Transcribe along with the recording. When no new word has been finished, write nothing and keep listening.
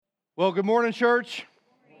Well, good morning, church.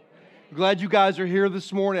 Glad you guys are here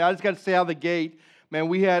this morning. I just got to say out of the gate, man,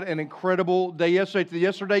 we had an incredible day yesterday.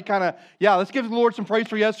 Let's give the Lord some praise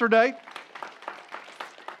for yesterday.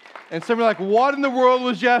 And some are like, what in the world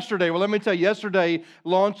was yesterday? Well, let me tell you, yesterday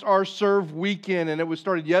launched our Serve Weekend, and it was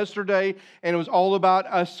started yesterday, and it was all about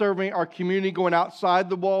us serving our community, going outside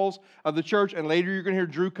the walls of the church. And later you're going to hear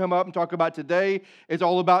Drew come up and talk about today. It's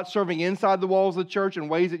all about serving inside the walls of the church and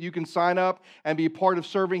ways that you can sign up and be a part of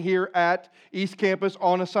serving here at East Campus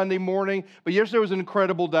on a Sunday morning. But yesterday was an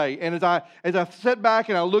incredible day. And as I sat back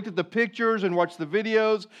and I looked at the pictures and watched the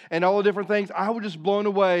videos and all the different things, I was just blown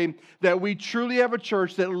away that we truly have a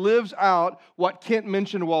church that lives out what Kent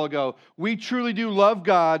mentioned a while ago. We truly do love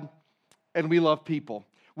God and we love people.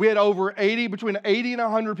 We had between 80 and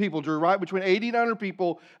 100 people, Drew, right? Between 80 and 100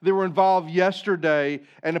 people that were involved yesterday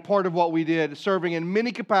and a part of what we did, serving in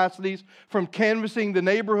many capacities, from canvassing the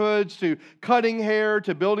neighborhoods to cutting hair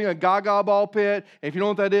to building a gaga ball pit. And if you know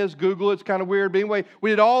what that is, Google it. It's kind of weird. But anyway,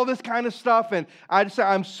 we did all this kind of stuff, and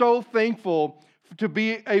I'm so thankful to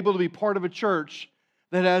be able to be part of a church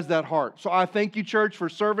that has that heart. So I thank you, church, for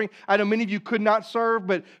serving. I know many of you could not serve,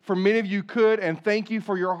 but for many of you could, and thank you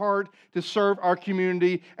for your heart to serve our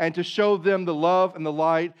community and to show them the love and the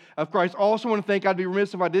light of Christ. I also want to thank, I'd be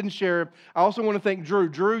remiss if I didn't share, I also want to thank Drew.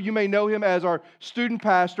 Drew, you may know him as our student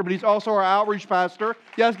pastor, but he's also our outreach pastor.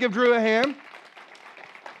 Yes, give Drew a hand.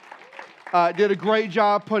 Did a great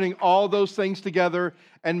job putting all those things together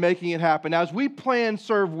and making it happen. Now, as we plan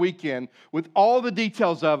Serve Weekend, with all the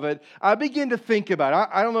details of it, I begin to think about it.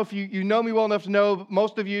 I don't know if you know me well enough to know,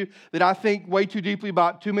 most of you, that I think way too deeply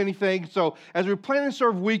about too many things. So as we're planning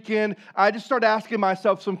Serve Weekend, I just started asking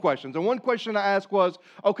myself some questions. And one question I asked was,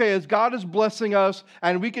 okay, as God is blessing us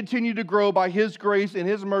and we continue to grow by His grace and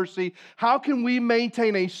His mercy, how can we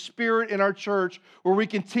maintain a spirit in our church where we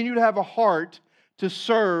continue to have a heart to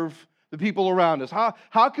serve the people around us?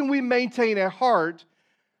 How can we maintain a heart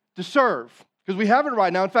to serve? Because we have it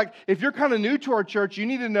right now. In fact, if you're kind of new to our church, you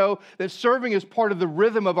need to know that serving is part of the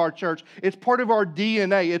rhythm of our church. It's part of our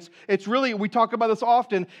DNA. It's really, we talk about this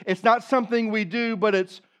often, it's not something we do, but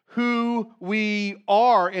it's who we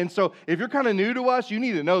are. And so if you're kind of new to us, you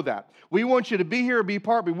need to know that. We want you to be here, be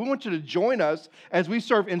part, but we want you to join us as we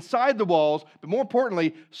serve inside the walls, but more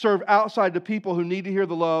importantly, serve outside the people who need to hear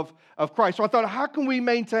the love of Christ. So I thought, how can we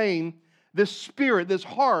maintain this spirit, this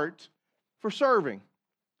heart for serving?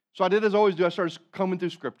 So I did as I always do. I started combing through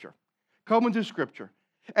Scripture.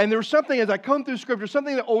 And there was something, as I combed through Scripture,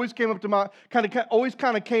 something that always came up to my, always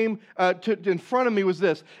came in front of me was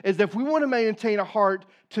this, is that if we want to maintain a heart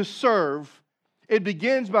to serve, it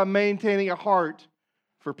begins by maintaining a heart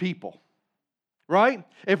for people, right?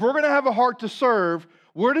 If we're going to have a heart to serve,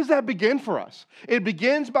 where does that begin for us? It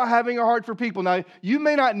begins by having a heart for people. Now, you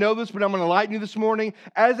may not know this, but I'm going to enlighten you this morning.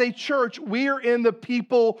 As a church, we are in the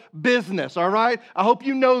people business, all right? I hope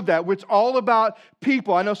you know that. It's all about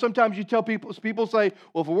people. I know sometimes you tell people say,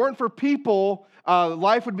 well, if it weren't for people,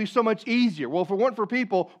 life would be so much easier. Well, if it weren't for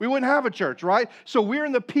people, we wouldn't have a church, right? So we're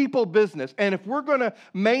in the people business. And if we're going to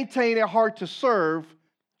maintain a heart to serve,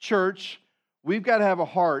 church, we've got to have a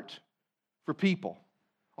heart for people,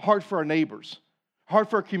 a heart for our neighbors, heart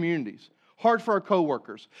for our communities, heart for our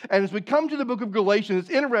coworkers. And as we come to the book of Galatians, it's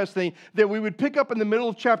interesting that we would pick up in the middle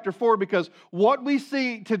of chapter 4, because what we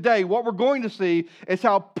see today, what we're going to see, is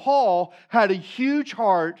how Paul had a huge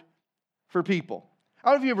heart for people.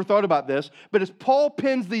 I don't know if you ever thought about this, but as Paul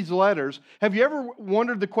pens these letters, have you ever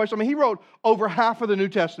wondered the question? I mean, he wrote over half of the New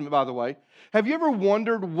Testament, by the way. Have you ever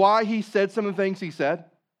wondered why he said some of the things he said?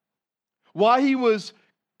 Why he was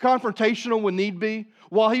confrontational when need be?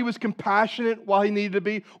 Why he was compassionate while he needed to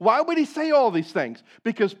be? Why would he say all these things?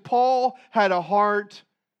 Because Paul had a heart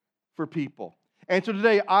for people. And so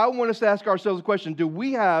today, I want us to ask ourselves the question, do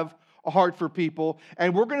we have a heart for people?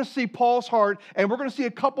 And we're going to see Paul's heart, and we're going to see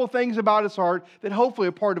a couple things about his heart that hopefully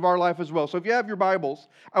are part of our life as well. So if you have your Bibles,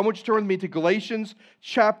 I want you to turn with me to Galatians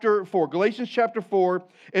chapter 4. Galatians chapter 4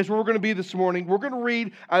 is where we're going to be this morning. We're going to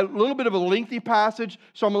read a little bit of a lengthy passage,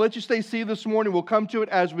 so I'm going to let you stay seated this morning. We'll come to it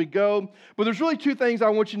as we go. But there's really two things I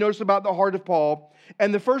want you to notice about the heart of Paul.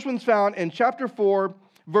 And the first one's found in chapter 4,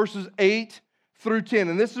 verses 8 through 10.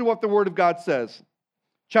 And this is what the Word of God says.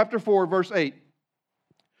 Chapter 4, verse 8.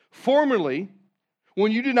 Formerly,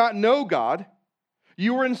 when you did not know God,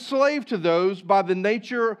 you were enslaved to those by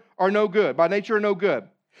nature are no good.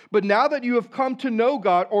 But now that you have come to know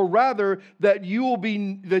God, or rather that you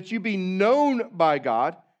be known by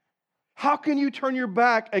God, how can you turn your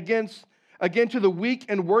back again to the weak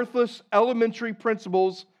and worthless elementary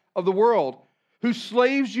principles of the world, whose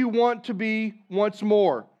slaves you want to be once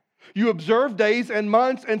more? You observe days and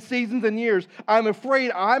months and seasons and years. I'm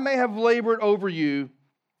afraid I may have labored over you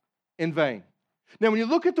in vain. Now, when you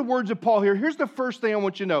look at the words of Paul here, here's the first thing I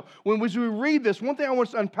want you to know. As we read this, one thing I want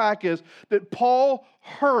us to unpack is that Paul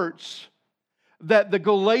hurts that the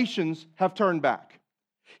Galatians have turned back.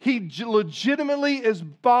 He legitimately is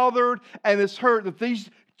bothered and is hurt that these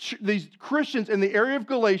Christians in the area of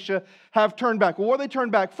Galatia have turned back. Well, what are they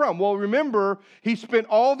turned back from? Well, remember, he spent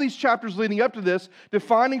all these chapters leading up to this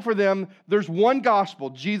defining for them there's one gospel.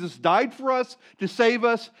 Jesus died for us to save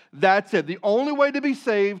us. That's it. The only way to be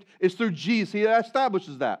saved is through Jesus. He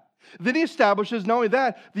establishes that. Then he establishes, not only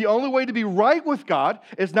that, the only way to be right with God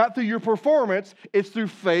is not through your performance, it's through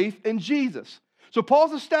faith in Jesus. So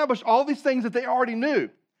Paul's established all these things that they already knew.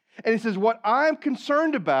 And he says, what I'm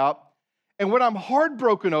concerned about and what I'm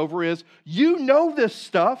heartbroken over is you know this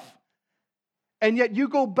stuff, and yet you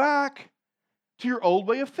go back to your old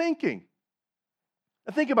way of thinking.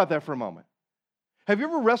 Now think about that for a moment. Have you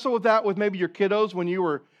ever wrestled with that with maybe your kiddos when you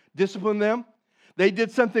were disciplining them? They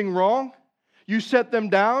did something wrong. You set them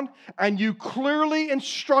down, and you clearly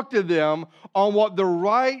instructed them on what the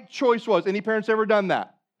right choice was. Any parents ever done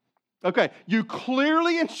that? Okay, you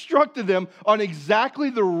clearly instructed them on exactly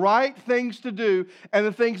the right things to do and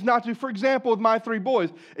the things not to do. For example, with my 3 boys,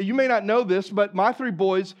 you may not know this, but my 3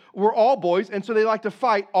 boys were all boys, and so they like to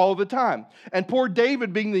fight all the time. And poor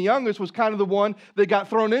David, being the youngest, was kind of the one that got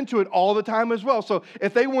thrown into it all the time as well. So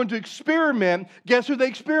if they wanted to experiment, guess who they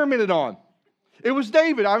experimented on? It was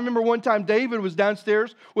David. I remember one time David was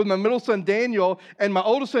downstairs with my middle son Daniel, and my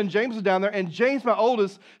oldest son James was down there, and James, my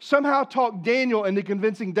oldest, somehow talked Daniel into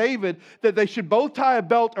convincing David that they should both tie a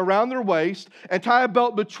belt around their waist and tie a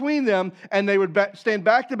belt between them, and they would stand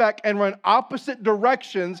back to back and run opposite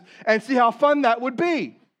directions and see how fun that would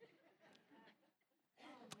be.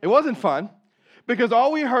 It wasn't fun. Because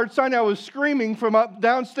all we heard, Sonia was screaming from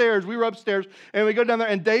downstairs. We were upstairs, and we go down there,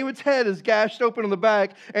 and David's head is gashed open on the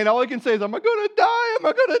back, and all he can say is, am I going to die? Am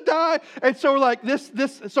I going to die? And so we're like,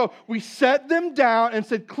 so we set them down and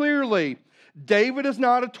said, clearly, David is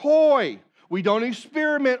not a toy. We don't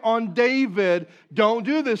experiment on David. Don't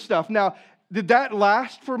do this stuff. Now, did that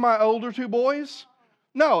last for my older 2 boys?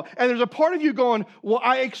 No, and there's a part of you going, well,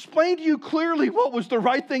 I explained to you clearly what was the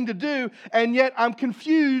right thing to do, and yet I'm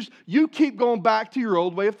confused. You keep going back to your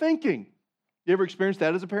old way of thinking. You ever experienced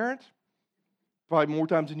that as a parent? Probably more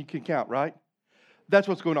times than you can count, right? That's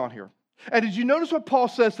what's going on here. And did you notice what Paul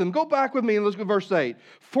says to them? Go back with me and let's go to verse 8.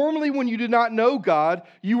 Formerly, when you did not know God,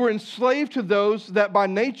 you were enslaved to those that by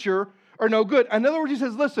nature are no good. In other words, he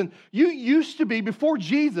says, listen, you used to be, before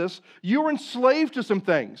Jesus, you were enslaved to some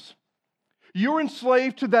things. You were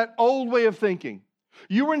enslaved to that old way of thinking.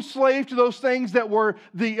 You were enslaved to those things that were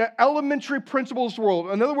the elementary principles of the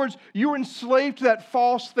world. In other words, you were enslaved to that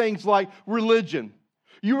false things like religion.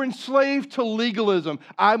 You were enslaved to legalism.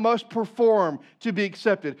 I must perform to be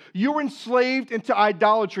accepted. You were enslaved into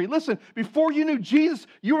idolatry. Listen, before you knew Jesus,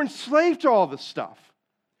 you were enslaved to all this stuff.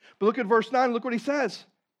 But look at verse 9. Look what he says.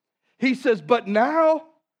 He says, but now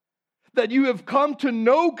that you have come to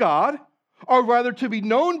know God, or rather to be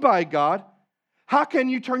known by God, how can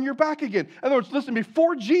you turn your back again? In other words, listen,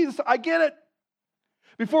 before Jesus, I get it.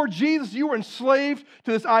 Before Jesus, you were enslaved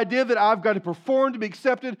to this idea that I've got to perform to be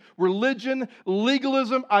accepted, religion,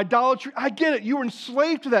 legalism, idolatry. I get it. You were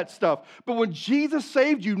enslaved to that stuff. But when Jesus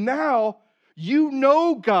saved you, now you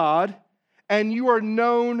know God and you are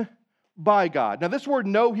known by God. Now, this word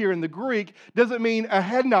know here in the Greek doesn't mean a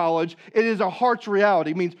head knowledge. It is a heart's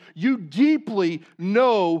reality. It means you deeply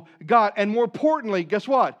know God. And more importantly, guess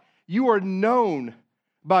what? You are known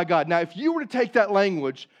by God. Now, if you were to take that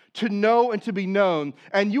language, to know and to be known,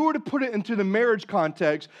 and you were to put it into the marriage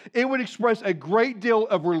context, it would express a great deal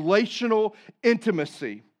of relational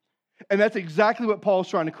intimacy. And that's exactly what Paul's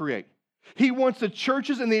trying to create. He wants the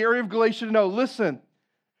churches in the area of Galatia to know, listen,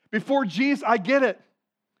 before Jesus, I get it.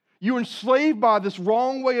 You were enslaved by this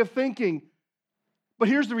wrong way of thinking. But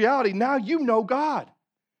here's the reality. Now you know God.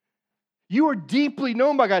 You are deeply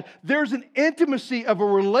known by God. There's an intimacy of a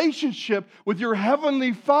relationship with your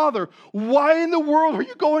heavenly Father. Why in the world are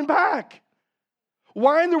you going back?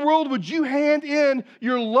 Why in the world would you hand in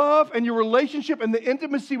your love and your relationship and the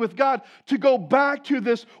intimacy with God to go back to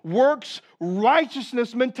this works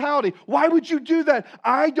righteousness mentality? Why would you do that?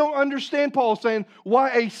 I don't understand, Paul is saying,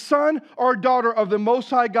 why a son or a daughter of the Most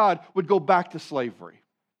High God would go back to slavery.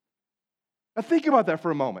 Now think about that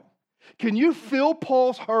for a moment. Can you feel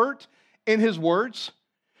Paul's hurt in his words?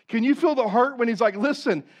 Can you feel the hurt when he's like,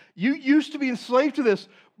 listen, you used to be enslaved to this,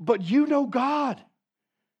 but you know God.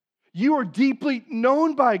 You are deeply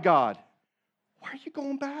known by God. Why are you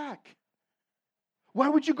going back? Why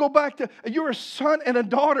would you go back to, you're a son and a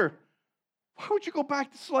daughter. Why would you go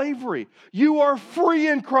back to slavery? You are free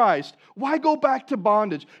in Christ. Why go back to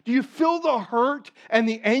bondage? Do you feel the hurt and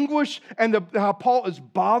the anguish and how Paul is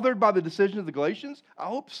bothered by the decision of the Galatians? I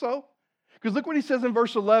hope so. Because look what he says in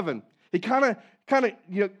verse 11. He kind of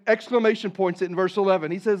exclamation points it in verse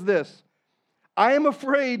 11. He says this, I am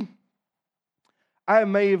afraid I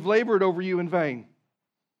may have labored over you in vain.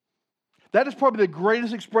 That is probably the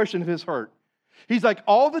greatest expression of his hurt. He's like,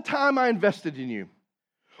 all the time I invested in you,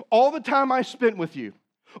 all the time I spent with you,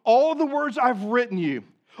 all the words I've written you,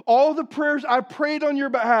 all the prayers I prayed on your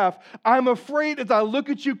behalf, I'm afraid as I look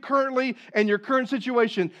at you currently and your current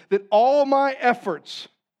situation that all my efforts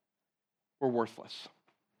were worthless.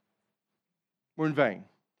 Were in vain.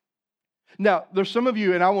 Now, there's some of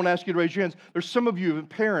you, and I won't ask you to raise your hands, there's some of you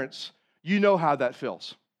parents, you know how that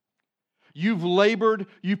feels. You've labored,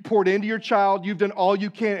 you've poured into your child, you've done all you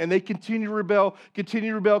can, and they continue to rebel,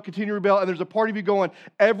 and there's a part of you going,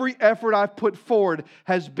 every effort I've put forward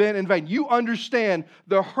has been in vain. You understand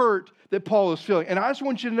the hurt that Paul is feeling. And I just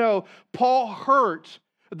want you to know, Paul hurt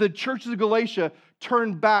the churches of Galatia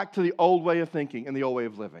turned back to the old way of thinking and the old way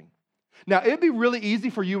of living. Now, it'd be really easy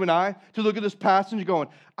for you and I to look at this passage and going,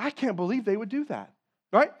 I can't believe they would do that.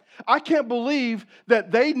 Right? I can't believe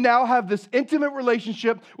that they now have this intimate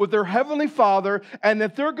relationship with their Heavenly Father and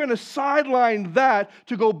that they're going to sideline that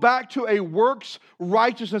to go back to a works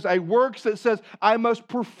righteousness, a works that says, I must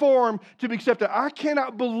perform to be accepted. I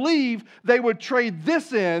cannot believe they would trade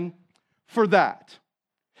this in for that.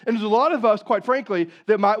 And there's a lot of us, quite frankly,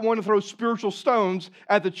 that might want to throw spiritual stones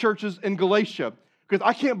at the churches in Galatia because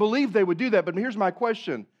I can't believe they would do that. But here's my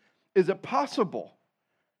question. Is it possible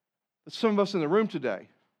that some of us in the room today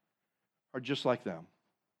are just like them?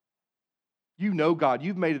 You know God.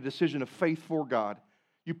 You've made a decision of faith for God.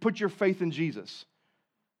 You put your faith in Jesus,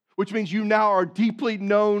 which means you now are deeply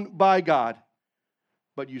known by God,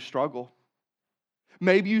 but you struggle.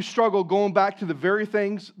 Maybe you struggle going back to the very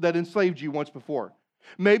things that enslaved you once before.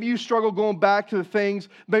 Maybe you struggle going back to the things,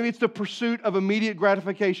 maybe it's the pursuit of immediate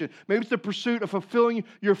gratification. Maybe it's the pursuit of fulfilling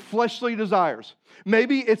your fleshly desires.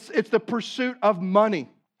 Maybe it's the pursuit of money.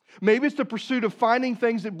 Maybe it's the pursuit of finding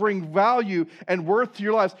things that bring value and worth to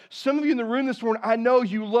your lives. Some of you in the room this morning, I know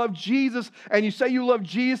you love Jesus and you say you love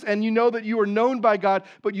Jesus and you know that you are known by God,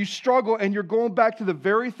 but you struggle and you're going back to the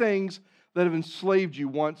very things that have enslaved you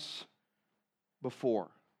once before.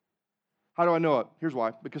 How do I know it? Here's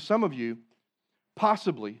why. Because some of you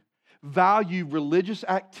possibly value religious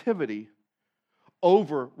activity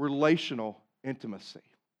over relational intimacy.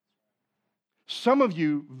 Some of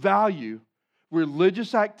you value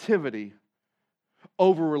religious activity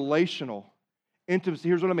over relational intimacy.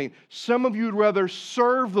 Here's what I mean. Some of you would rather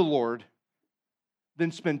serve the Lord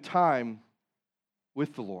than spend time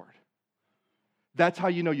with the Lord. That's how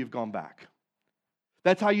you know you've gone back.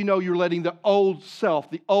 That's how you know you're letting the old self,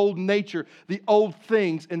 the old nature, the old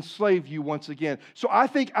things enslave you once again. So I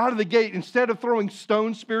think out of the gate, instead of throwing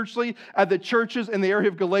stones spiritually at the churches in the area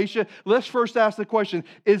of Galatia, let's first ask the question,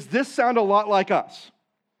 is this sound a lot like us?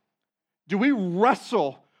 Do we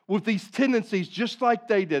wrestle with these tendencies just like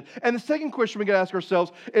they did? And the second question we got to ask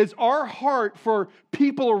ourselves, is our heart for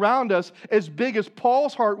people around us as big as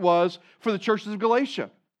Paul's heart was for the churches of Galatia?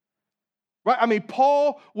 Right? I mean,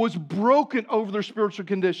 Paul was broken over their spiritual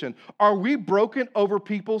condition. Are we broken over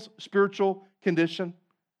people's spiritual condition?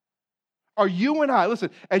 Are you and I, listen,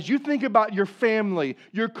 as you think about your family,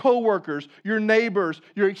 your coworkers, your neighbors,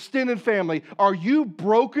 your extended family, are you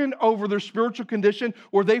broken over their spiritual condition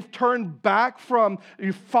where they've turned back from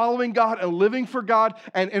following God and living for God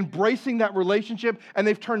and embracing that relationship and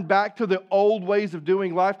they've turned back to the old ways of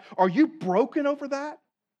doing life? Are you broken over that?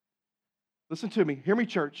 Listen to me. Hear me,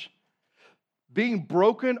 church. Being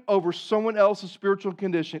broken over someone else's spiritual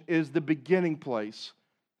condition is the beginning place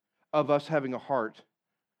of us having a heart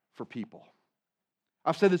for people.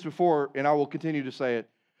 I've said this before, and I will continue to say it.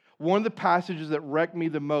 One of the passages that wrecked me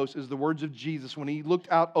the most is the words of Jesus when he looked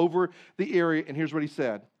out over the area, and here's what he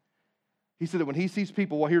said. He said that when he sees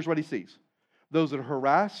people, well, here's what he sees. Those that are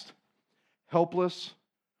harassed, helpless,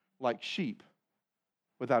 like sheep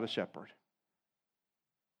without a shepherd.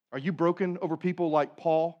 Are you broken over people like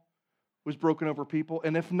Paul was broken over people?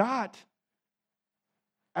 And if not,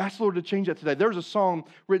 ask the Lord to change that today. There's a song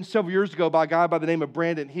written several years ago by a guy by the name of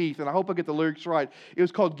Brandon Heath, and I hope I get the lyrics right. It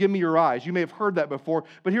was called Give Me Your Eyes. You may have heard that before,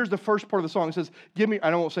 but here's the first part of the song. It says,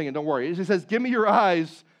 I won't sing it, don't worry. It says, give me your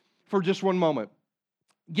eyes for just one moment.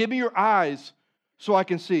 Give me your eyes so I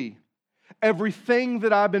can see everything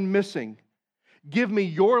that I've been missing. Give me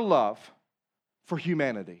your love for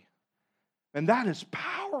humanity. And that is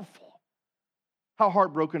powerful. how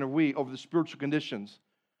heartbroken are we over the spiritual conditions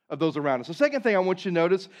of those around us? The second thing I want you to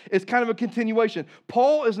notice is kind of a continuation.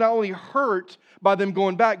 Paul is not only hurt by them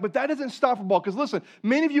going back, but that doesn't stop for Paul. Because listen,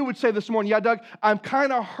 many of you would say this morning, yeah, Doug, I'm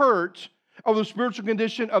kind of hurt over the spiritual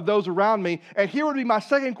condition of those around me. And here would be my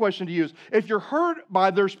second question to you is, if you're hurt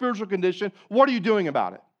by their spiritual condition, what are you doing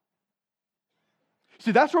about it?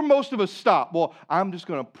 See, that's where most of us stop. Well, I'm just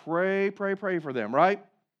going to pray for them, right?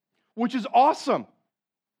 Which is awesome.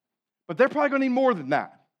 But they're probably going to need more than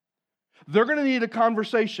that. They're going to need a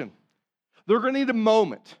conversation. They're going to need a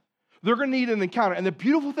moment. They're going to need an encounter. And the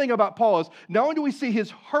beautiful thing about Paul is, not only do we see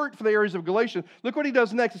his hurt for the areas of Galatia, look what he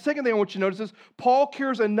does next. The second thing I want you to notice is, Paul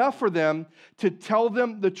cares enough for them to tell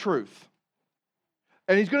them the truth.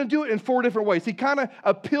 And he's going to do it in 4 different ways. He kind of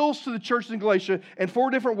appeals to the churches in Galatia in 4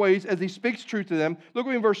 different ways as he speaks truth to them. Look at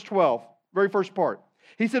me in verse 12, very first part.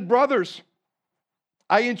 He said, brothers,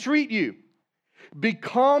 I entreat you,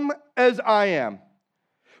 become as I am,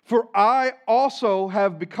 for I also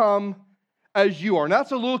have become as you are. And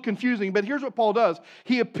that's a little confusing, but here's what Paul does.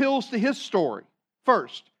 He appeals to his story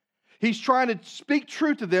first. He's trying to speak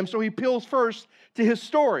truth to them, so he appeals first to his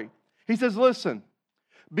story. He says, listen,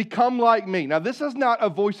 become like me. Now, this is not a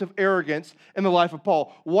voice of arrogance in the life of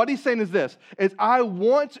Paul. What he's saying is this, is I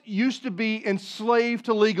once used to be enslaved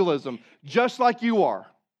to legalism, just like you are,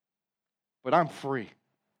 but I'm free.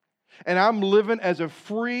 And I'm living as a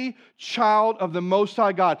free child of the Most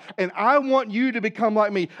High God. And I want you to become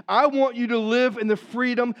like me. I want you to live in the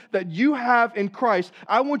freedom that you have in Christ.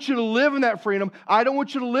 I want you to live in that freedom. I don't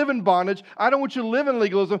want you to live in bondage. I don't want you to live in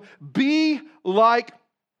legalism. Be like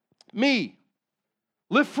me.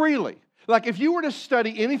 Live freely. Like if you were to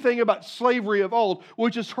study anything about slavery of old,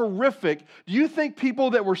 which is horrific, do you think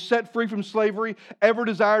people that were set free from slavery ever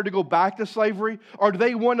desired to go back to slavery? Or do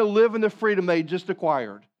they want to live in the freedom they just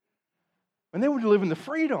acquired? And they want to live in the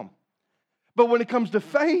freedom. But when it comes to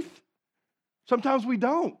faith, sometimes we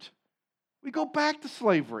don't. We go back to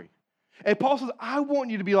slavery. And Paul says, I want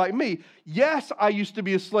you to be like me. Yes, I used to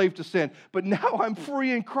be a slave to sin, but now I'm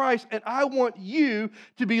free in Christ, and I want you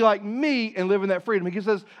to be like me and live in that freedom. He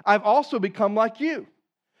says, I've also become like you,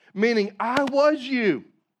 meaning I was you.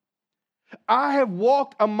 I have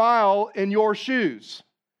walked a mile in your shoes.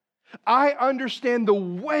 I understand the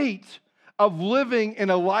weight of living in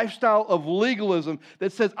a lifestyle of legalism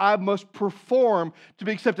that says I must perform to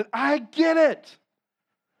be accepted. I get it.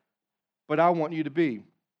 But I want you to be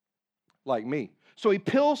like me. So he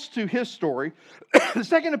appeals to his story. The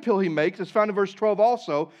second appeal he makes is found in verse 12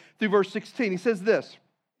 also through verse 16. He says this,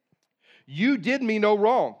 you did me no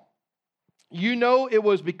wrong. You know it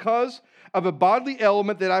was because of a bodily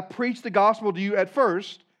element that I preached the gospel to you at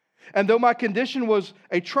first. And though my condition was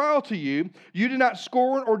a trial to you, you did not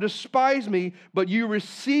scorn or despise me, but you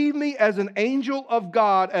received me as an angel of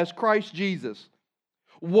God, as Christ Jesus.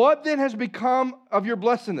 What then has become of your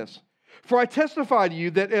blessedness? For I testify to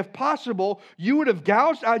you that if possible, you would have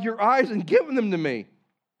gouged out your eyes and given them to me.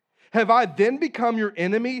 Have I then become your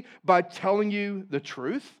enemy by telling you the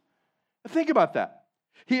truth? Think about that.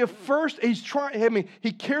 He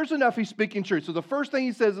cares enough, he's speaking truth. So the first thing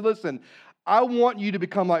he says is, listen, I want you to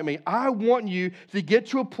become like me. I want you to get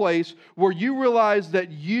to a place where you realize that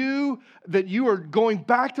you are going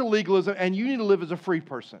back to legalism and you need to live as a free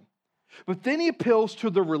person. But then he appeals to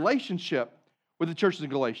the relationship with the churches in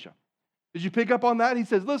Galatia. Did you pick up on that? He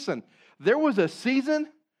says, listen, there was a season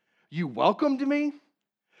you welcomed me.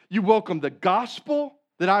 You welcomed the gospel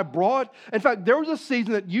that I brought. In fact, there was a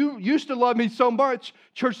season that you used to love me so much,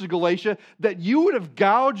 churches of Galatia, that you would have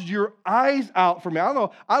gouged your eyes out for me. I don't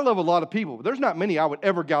know, I love a lot of people, but there's not many I would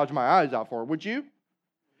ever gouge my eyes out for, would you?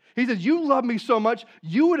 He says, you love me so much,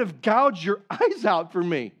 you would have gouged your eyes out for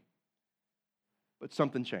me. But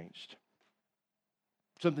something changed.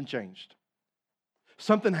 Something changed.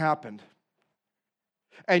 Something happened.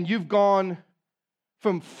 And you've gone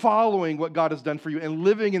from following what God has done for you and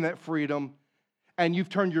living in that freedom, and you've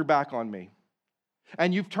turned your back on me.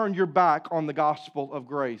 And you've turned your back on the gospel of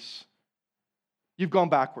grace. You've gone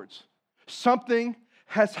backwards. Something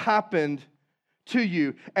has happened to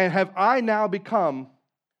you, and have I now become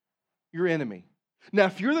your enemy? Now,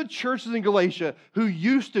 if you're the churches in Galatia who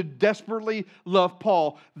used to desperately love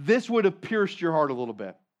Paul, this would have pierced your heart a little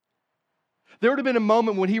bit. There would have been a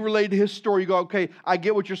moment when he related his story. You go, okay, I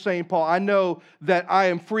get what you're saying, Paul. I know that I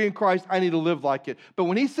am free in Christ. I need to live like it. But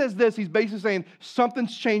when he says this, he's basically saying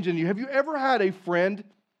something's changed in you. Have you ever had a friend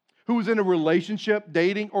who was in a relationship,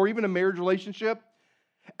 dating, or even a marriage relationship,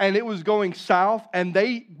 and it was going south, and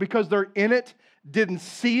they, because they're in it, didn't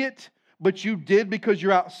see it, but you did because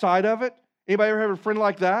you're outside of it? Anybody ever have a friend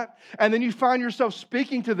like that? And then you find yourself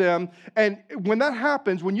speaking to them, and when that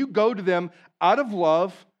happens, when you go to them out of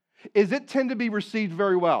love, is it tend to be received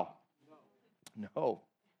very well? No.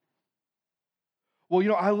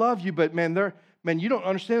 Well, I love you, but you don't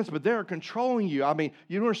understand this, but they're controlling you. I mean,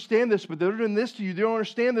 you don't understand this, but they're doing this to you. You don't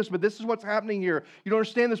understand this, but this is what's happening here. You don't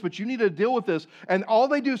understand this, but you need to deal with this. And all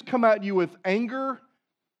they do is come at you with anger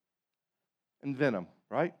and venom,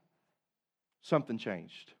 right? Something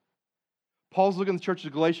changed. Paul's looking at the church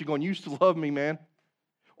of Galatia going, you used to love me, man.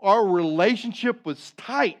 Our relationship was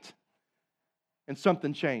tight, and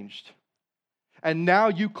something changed. And now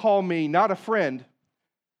you call me not a friend,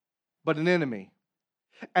 but an enemy.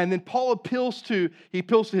 And then Paul appeals to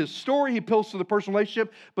his story, he appeals to the personal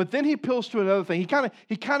relationship, but then he appeals to another thing.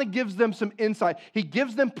 He kind of gives them some insight. He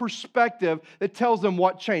gives them perspective that tells them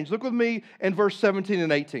what changed. Look with me in verse 17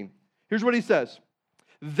 and 18. Here's what he says.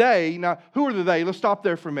 Now, who are the they? Let's stop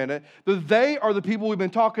there for a minute. The they are the people we've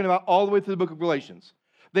been talking about all the way through the book of Galatians.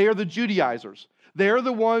 They are the Judaizers. They are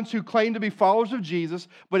the ones who claim to be followers of Jesus,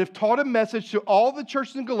 but have taught a message to all the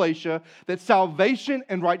churches in Galatia that salvation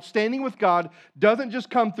and right standing with God doesn't just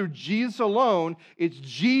come through Jesus alone, it's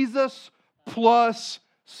Jesus plus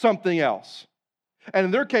something else. And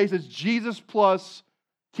in their case, it's Jesus plus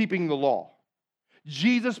keeping the law.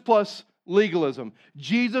 Jesus plus legalism.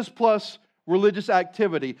 Jesus plus religious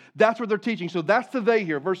activity. That's what they're teaching. So that's the they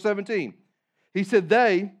here, verse 17. He said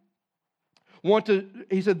they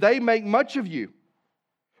make much of you,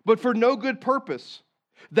 but for no good purpose.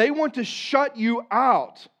 They want to shut you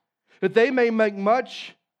out, that they may make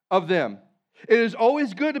much of them. It is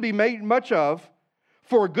always good to be made much of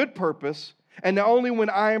for a good purpose, and not only when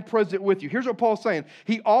I am present with you. Here's what Paul's saying.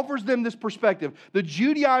 He offers them this perspective. The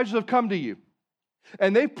Judaizers have come to you,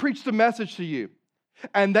 and they've preached the message to you.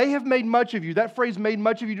 And they have made much of you. That phrase, made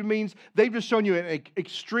much of you, means they've just shown you an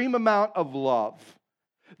extreme amount of love.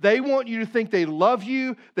 They want you to think they love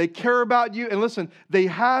you, they care about you, and listen, they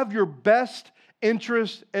have your best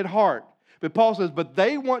interest at heart. But Paul says, but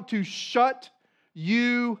they want to shut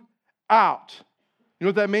you out. You know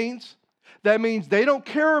what that means? That means they don't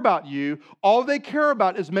care about you. All they care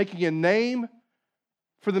about is making a name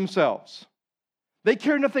for themselves. They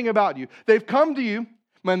care nothing about you. They've come to you,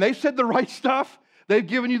 man, they've said the right stuff. They've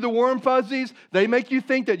given you the warm fuzzies. They make you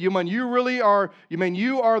think that you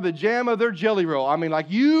are the jam of their jelly roll. I mean, like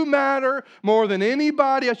you matter more than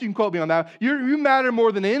anybody else. You can quote me on that. You matter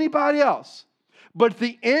more than anybody else. But at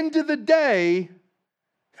the end of the day,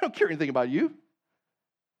 they don't care anything about you.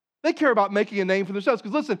 They care about making a name for themselves.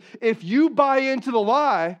 Because listen, if you buy into the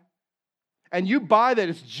lie and you buy that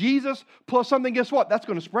it's Jesus plus something, guess what? That's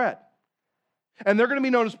going to spread. And they're going to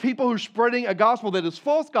be known as people who are spreading a gospel that is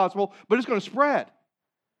false gospel, but it's going to spread.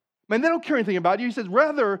 Man, they don't care anything about you. He says,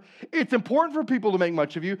 rather, it's important for people to make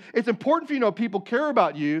much of you. It's important for you to know people care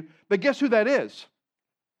about you. But guess who that is?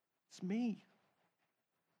 It's me.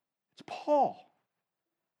 It's Paul.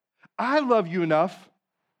 I love you enough.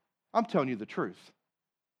 I'm telling you the truth.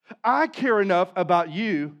 I care enough about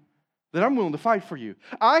you that I'm willing to fight for you.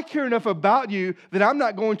 I care enough about you that I'm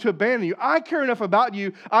not going to abandon you. I care enough about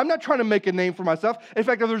you, I'm not trying to make a name for myself. In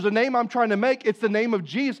fact, if there's a name I'm trying to make, it's the name of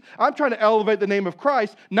Jesus. I'm trying to elevate the name of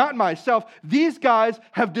Christ, not myself. These guys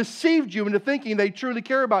have deceived you into thinking they truly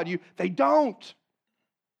care about you. They don't.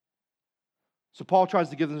 So Paul tries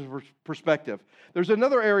to give them perspective. There's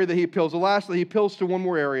another area that he appeals to. Lastly, he appeals to one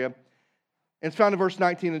more area, and it's found in verse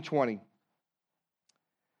 19 and 20.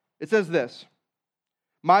 It says this.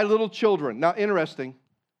 My little children. Now, interesting.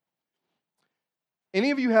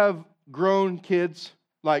 Any of you have grown kids,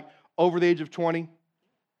 like over the age of 20?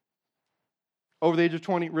 Over the age of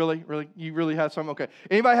 20? Really? Really? You really have some? Okay.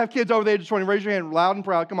 Anybody have kids over the age of 20? Raise your hand loud and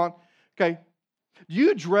proud. Come on. Okay. Do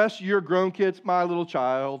you address your grown kids, my little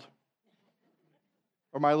child?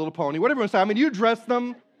 Or my little pony? Whatever you want to say. I mean, you address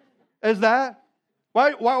them as that?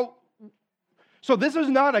 Why? So this is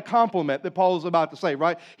not a compliment that Paul is about to say,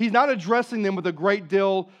 right? He's not addressing them with a great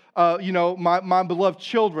deal, my beloved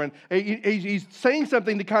children. He's saying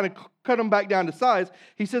something to kind of cut them back down to size.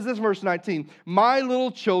 He says this in verse 19, my little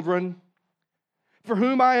children, for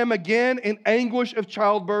whom I am again in anguish of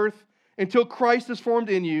childbirth until Christ is formed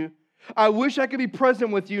in you. I wish I could be present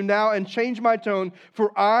with you now and change my tone,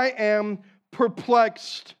 for I am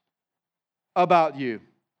perplexed about you.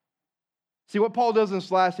 See, what Paul does in this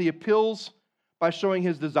last, he appeals by showing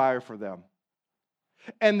his desire for them.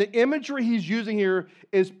 And the imagery he's using here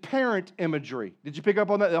is parent imagery. Did you pick up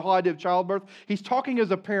on that, the whole idea of childbirth? He's talking as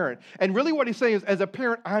a parent. And really what he's saying is, as a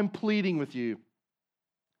parent, I'm pleading with you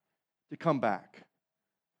to come back.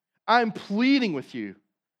 I'm pleading with you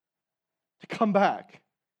to come back.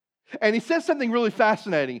 And he says something really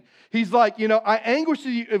fascinating. He's like, I anguish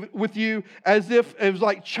with you as if it was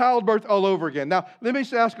like childbirth all over again. Now, let me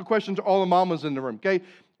just ask a question to all the mamas in the room, okay?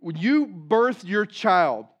 When you birthed your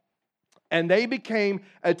child and they became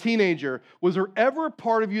a teenager, was there ever a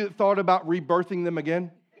part of you that thought about rebirthing them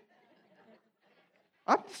again?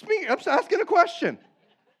 I'm just asking a question.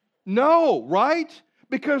 No, right?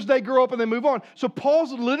 Because they grow up and they move on. So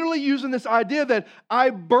Paul's literally using this idea that I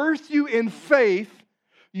birthed you in faith.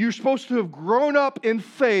 You're supposed to have grown up in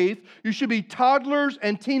faith. You should be toddlers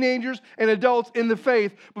and teenagers and adults in the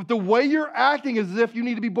faith. But the way you're acting is as if you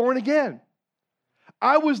need to be born again.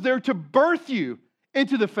 I was there to birth you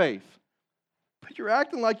into the faith. But you're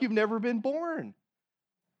acting like you've never been born.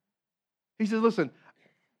 He says, listen,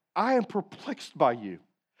 I am perplexed by you.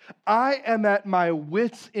 I am at my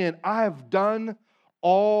wits' end. I have done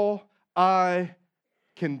all I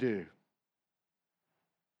can do.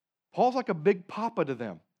 Paul's like a big papa to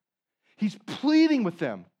them. He's pleading with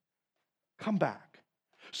them, come back.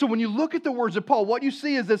 So when you look at the words of Paul, what you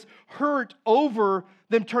see is this hurt over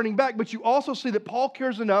them turning back, but you also see that Paul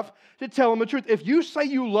cares enough to tell them the truth. If you say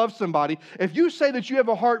you love somebody, if you say that you have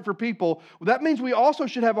a heart for people, well, that means we also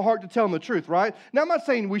should have a heart to tell them the truth, right? Now, I'm not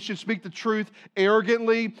saying we should speak the truth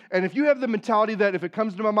arrogantly, and if you have the mentality that if it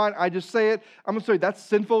comes to my mind, I just say it, I'm going to say that's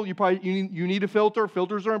sinful. You need a filter.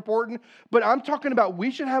 Filters are important. But I'm talking about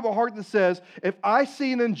we should have a heart that says, if I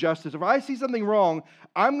see an injustice, if I see something wrong,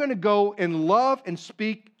 I'm going to go and love and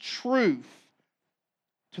speak truth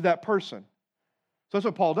to that person. So that's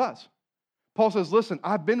what Paul does. Paul says, listen,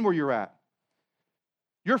 I've been where you're at.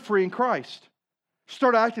 You're free in Christ.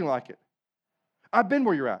 Start acting like it. I've been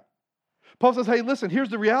where you're at. Paul says, hey, listen, here's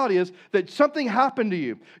the reality is that something happened to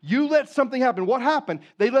you. You let something happen. What happened?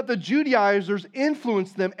 They let the Judaizers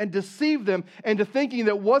influence them and deceive them into thinking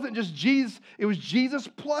that it wasn't just Jesus, it was Jesus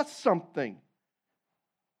plus something.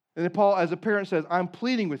 And then Paul, as a parent, says, I'm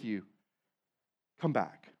pleading with you. Come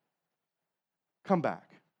back. Come back.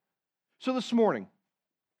 So this morning,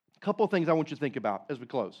 a couple of things I want you to think about as we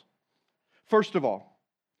close. First of all,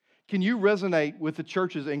 can you resonate with the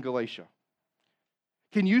churches in Galatia?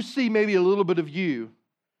 Can you see maybe a little bit of you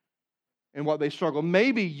in what they struggle?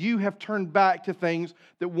 Maybe you have turned back to things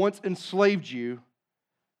that once enslaved you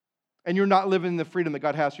and you're not living in the freedom that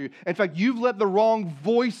God has for you. In fact, you've let the wrong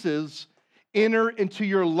voices enter into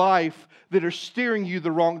your life that are steering you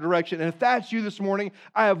the wrong direction. And if that's you this morning,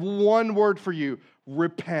 I have one word for you: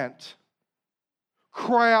 repent.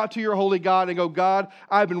 Cry out to your holy God and go, God,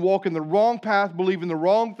 I've been walking the wrong path, believing the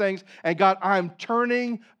wrong things, and God, I'm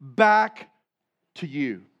turning back to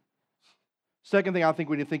you. Second thing I think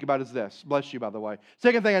we need to think about is this. Bless you, by the way.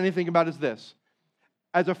 Second thing I need to think about is this.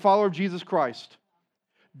 As a follower of Jesus Christ,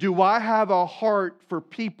 do I have a heart for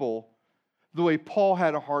people the way Paul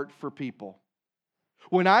had a heart for people?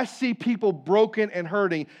 When I see people broken and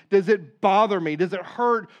hurting, does it bother me? Does it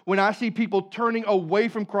hurt when I see people turning away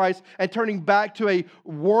from Christ and turning back to a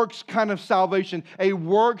works kind of salvation, a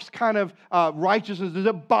works kind of righteousness? Does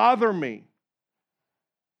it bother me?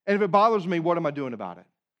 And if it bothers me, what am I doing about it?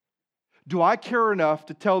 Do I care enough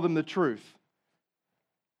to tell them the truth?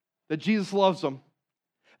 That Jesus loves them.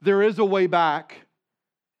 There is a way back.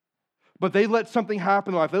 But they let something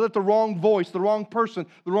happen in life. They let the wrong voice, the wrong person,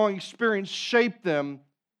 the wrong experience shape them.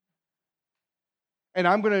 And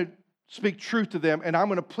I'm going to speak truth to them, and I'm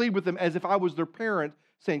going to plead with them as if I was their parent,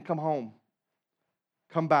 saying, come home.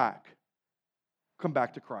 Come back. Come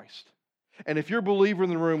back to Christ. And if you're a believer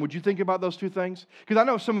in the room, would you think about those two things? Because I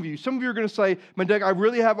know some of you are going to say, Doug, I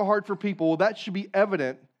really have a heart for people. Well, that should be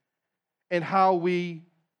evident in how we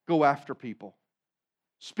go after people.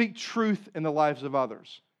 Speak truth in the lives of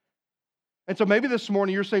others. And so maybe this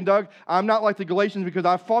morning you're saying, Doug, I'm not like the Galatians because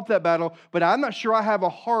I fought that battle, but I'm not sure I have a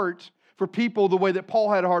heart for people the way that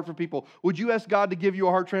Paul had a heart for people. Would you ask God to give you a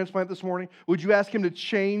heart transplant this morning? Would you ask Him to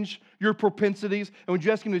change your propensities? And would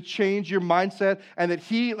you ask Him to change your mindset? And that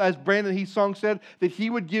He, as Brandon Heath's song said, that He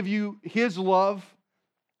would give you His love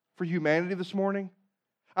for humanity this morning?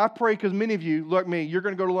 I pray because many of you, like me, you're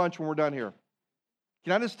going to go to lunch when we're done here.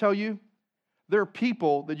 Can I just tell you, there are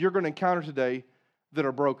people that you're going to encounter today that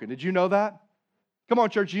are broken. Did you know that? Come on,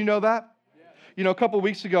 church, you know that? Yeah. You know, a couple of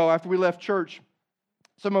weeks ago after we left church,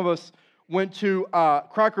 some of us went to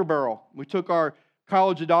Cracker Barrel. We took our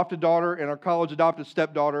college adopted daughter and our college adopted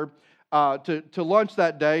stepdaughter to lunch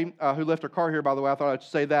that day, who left her car here, by the way. I thought I'd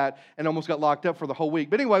say that, and almost got locked up for the whole week.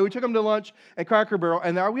 But anyway, we took them to lunch at Cracker Barrel,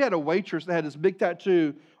 and there we had a waitress that had this big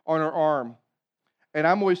tattoo on her arm. And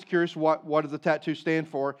I'm always curious, what does the tattoo stand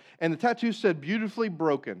for? And the tattoo said, beautifully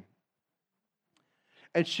broken.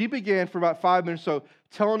 And she began for about 5 minutes or so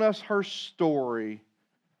telling us her story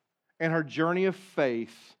and her journey of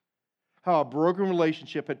faith how a broken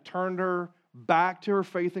relationship had turned her back to her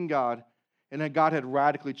faith in God, and that God had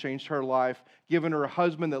radically changed her life, given her a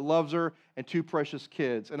husband that loves her and 2 precious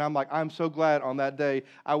kids. And I'm like, I'm so glad on that day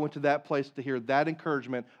I went to that place to hear that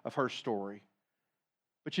encouragement of her story.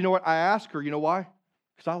 But you know what? I asked her, you know why?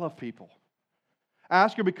 Because I love people. I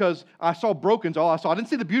asked her because I saw broken's all I saw. I didn't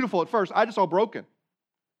see the beautiful at first. I just saw broken.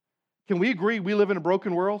 Can we agree we live in a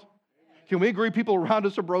broken world? Can we agree people around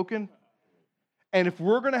us are broken? And if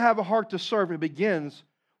we're going to have a heart to serve, it begins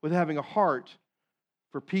with having a heart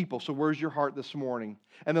for people. So where's your heart this morning?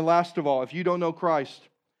 And then last of all, if you don't know Christ,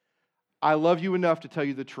 I love you enough to tell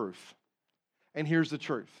you the truth. And here's the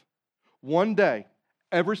truth. One day,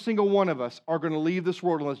 every single one of us are going to leave this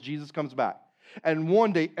world unless Jesus comes back. And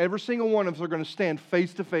one day, every single one of us are going to stand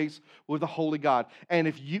face to face with the Holy God.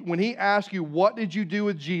 And when He asks you, what did you do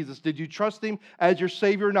with Jesus? Did you trust Him as your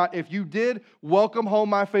Savior or not? If you did, welcome home,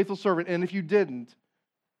 my faithful servant. And if you didn't,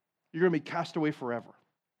 you're going to be cast away forever.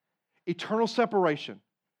 Eternal separation.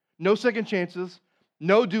 No second chances.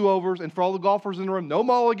 No do-overs. And for all the golfers in the room, no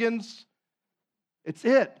mulligans. It's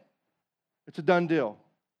it. It's a done deal.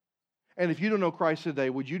 And if you don't know Christ today,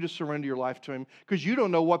 would you just surrender your life to Him? Because you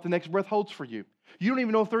don't know what the next breath holds for you. You don't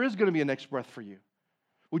even know if there is going to be a next breath for you.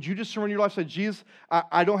 Would you just surrender your life and say, Jesus,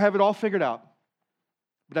 I don't have it all figured out,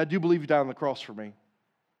 but I do believe You died on the cross for me.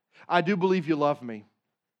 I do believe You love me.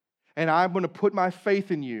 And I'm going to put my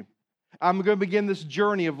faith in You. I'm going to begin this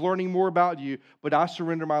journey of learning more about You, but I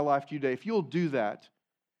surrender my life to You today. If you'll do that,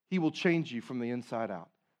 He will change you from the inside out.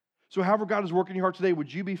 So however God is working in your heart today,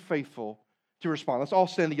 would you be faithful to respond? Let's all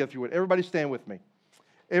stand together if you would. Everybody stand with me.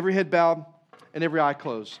 Every head bowed and every eye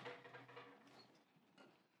closed.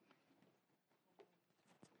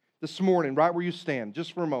 This morning, right where you stand,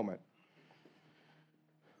 just for a moment,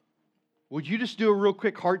 would you just do a real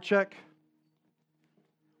quick heart check?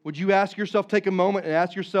 Would you ask yourself, take a moment and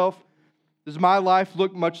ask yourself, does my life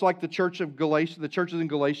look much like the churches in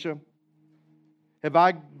Galatia? Have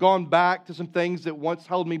I gone back to some things that once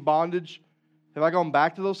held me bondage? Have I gone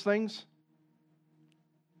back to those things?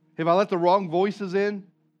 Have I let the wrong voices in?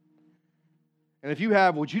 And if you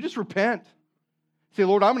have, would you just repent? Say,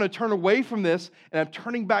 Lord, I'm going to turn away from this, and I'm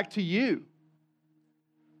turning back to You.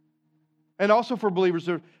 And also for believers,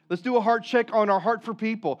 let's do a heart check on our heart for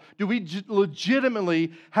people. Do we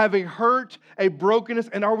legitimately have a hurt, a brokenness,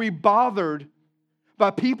 and are we bothered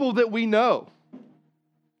by people that we know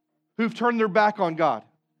who've turned their back on God?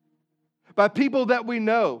 By people that we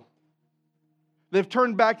know they've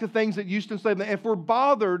turned back to things that used to enslave them. If we're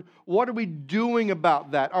bothered, what are we doing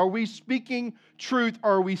about that? Are we speaking truth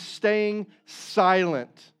or are we staying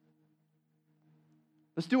silent?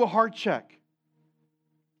 Let's do a heart check.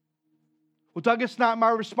 Well, Doug, it's not my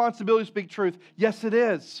responsibility to speak truth. Yes, it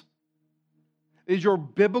is. It is your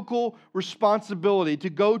biblical responsibility to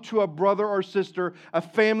go to a brother or sister, a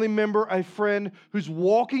family member, a friend who's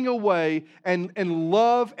walking away and in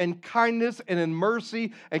love and kindness and in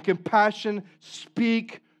mercy and compassion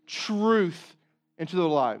speak truth into their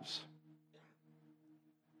lives.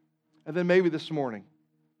 And then maybe this morning,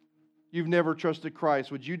 you've never trusted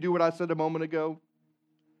Christ. Would you do what I said a moment ago?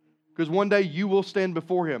 Because one day you will stand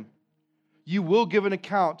before Him. You will give an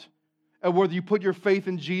account of whether you put your faith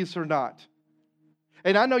in Jesus or not.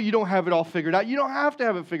 And I know you don't have it all figured out. You don't have to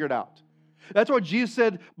have it figured out. That's why Jesus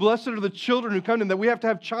said, blessed are the children who come to Him, that we have to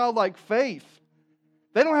have childlike faith.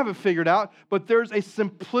 They don't have it figured out, but there's a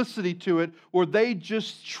simplicity to it where they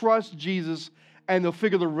just trust Jesus and they'll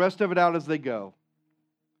figure the rest of it out as they go.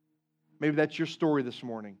 Maybe that's your story this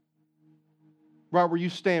morning. Right where you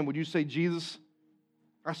stand, would you say, Jesus,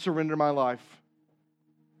 I surrender my life.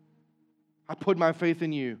 I put my faith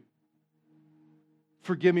in You.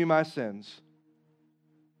 Forgive me my sins.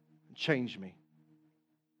 Change me.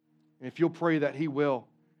 And if you'll pray that, He will.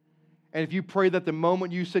 And if you pray that the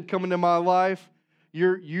moment you said, come into my life,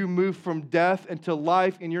 you move from death into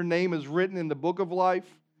life and your name is written in the book of life,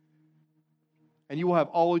 and you will have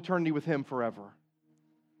all eternity with Him forever.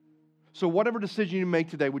 So whatever decision you make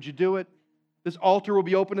today, would you do it? This altar will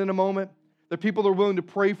be open in a moment. The people are willing to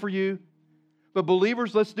pray for you. But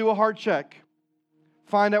believers, let's do a heart check.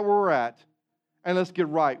 Find out where we're at. And let's get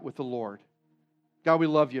right with the Lord. God, we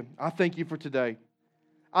love You. I thank You for today.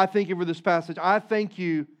 I thank You for this passage. I thank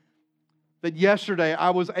You that yesterday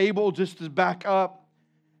I was able just to back up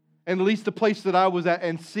and at least the place that I was at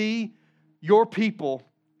and see Your people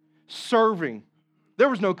serving. There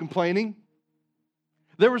was no complaining.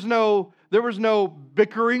 There was no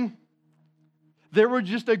bickering. There were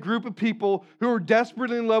just a group of people who were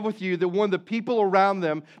desperately in love with You, that wanted the people around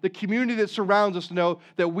them, the community that surrounds us, to know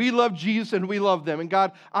that we love Jesus and we love them. And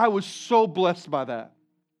God, I was so blessed by that.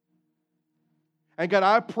 And God,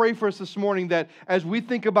 I pray for us this morning that as we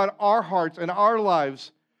think about our hearts and our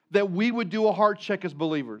lives, that we would do a heart check as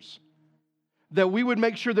believers. That we would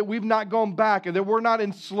make sure that we've not gone back and that we're not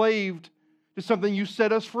enslaved to something you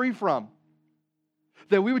set us free from.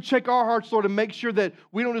 That we would check our hearts, Lord, and make sure that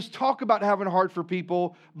we don't just talk about having a heart for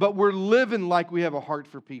people, but we're living like we have a heart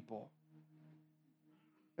for people.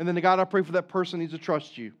 And then, God, I pray for that person who needs to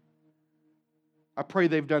trust you. I pray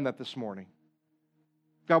they've done that this morning.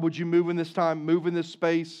 God, would you move in this time, move in this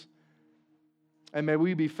space, and may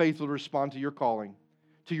we be faithful to respond to your calling,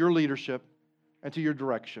 to your leadership, and to your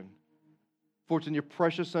direction. For it's in your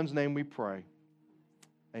precious Son's name we pray.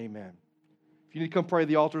 Amen. If you need to come pray,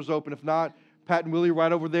 the altar is open. If not, Pat and Willie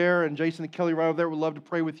right over there and Jason and Kelly right over there would love to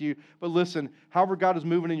pray with you. But listen, however God is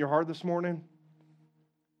moving in your heart this morning,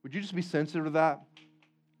 would you just be sensitive to that?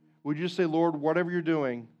 Would you just say, Lord, whatever you're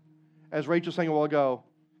doing, as Rachel sang a while ago,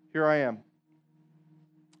 here I am.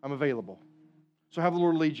 I'm available. So have the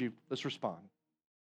Lord lead you. Let's respond.